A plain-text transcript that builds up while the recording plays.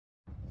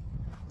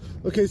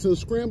Okay, so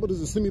Scrambled is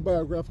a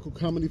semi-biographical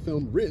comedy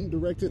film written,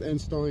 directed,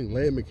 and starring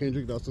Leah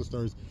McKendrick. It also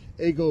stars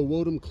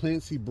Nwodim,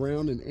 Clancy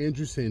Brown, and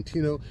Andrew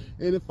Santino.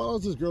 And it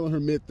follows this girl in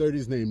her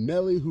mid-30s named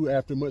Nellie, who,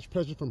 after much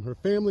pressure from her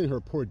family and her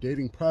poor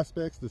dating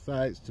prospects,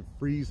 decides to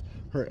freeze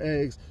her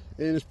eggs.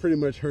 And it's pretty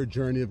much her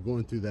journey of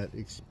going through that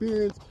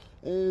experience.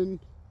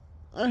 And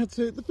I have to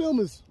say, the film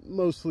is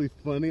mostly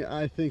funny.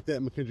 I think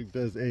that McKendrick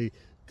does a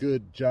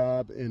good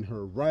job in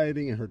her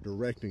writing and her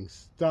directing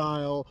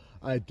style.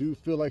 I do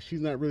feel like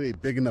she's not really a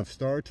big enough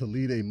star to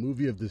lead a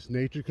movie of this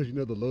nature, because you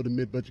know the low to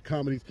mid budget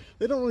comedies,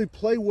 they don't really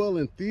play well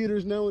in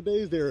theaters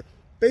nowadays. They're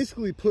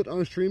basically put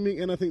on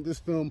streaming, and I think this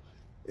film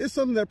is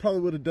something that probably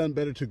would have done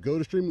better to go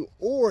to streaming,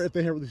 or if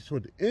they had released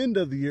toward the end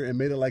of the year and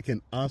made it like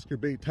an Oscar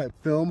bait type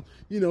film.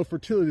 You know,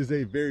 fertility is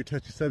a very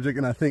touchy subject,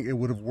 and I think it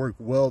would have worked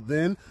well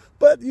then.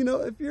 But, you know,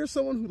 if you're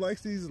someone who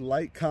likes these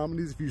light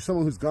comedies, if you're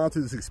someone who's gone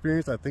through this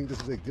experience, I think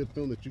this is a good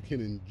film that you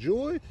can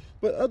enjoy.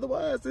 But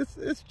otherwise,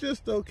 it's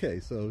just okay.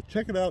 So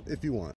check it out if you want.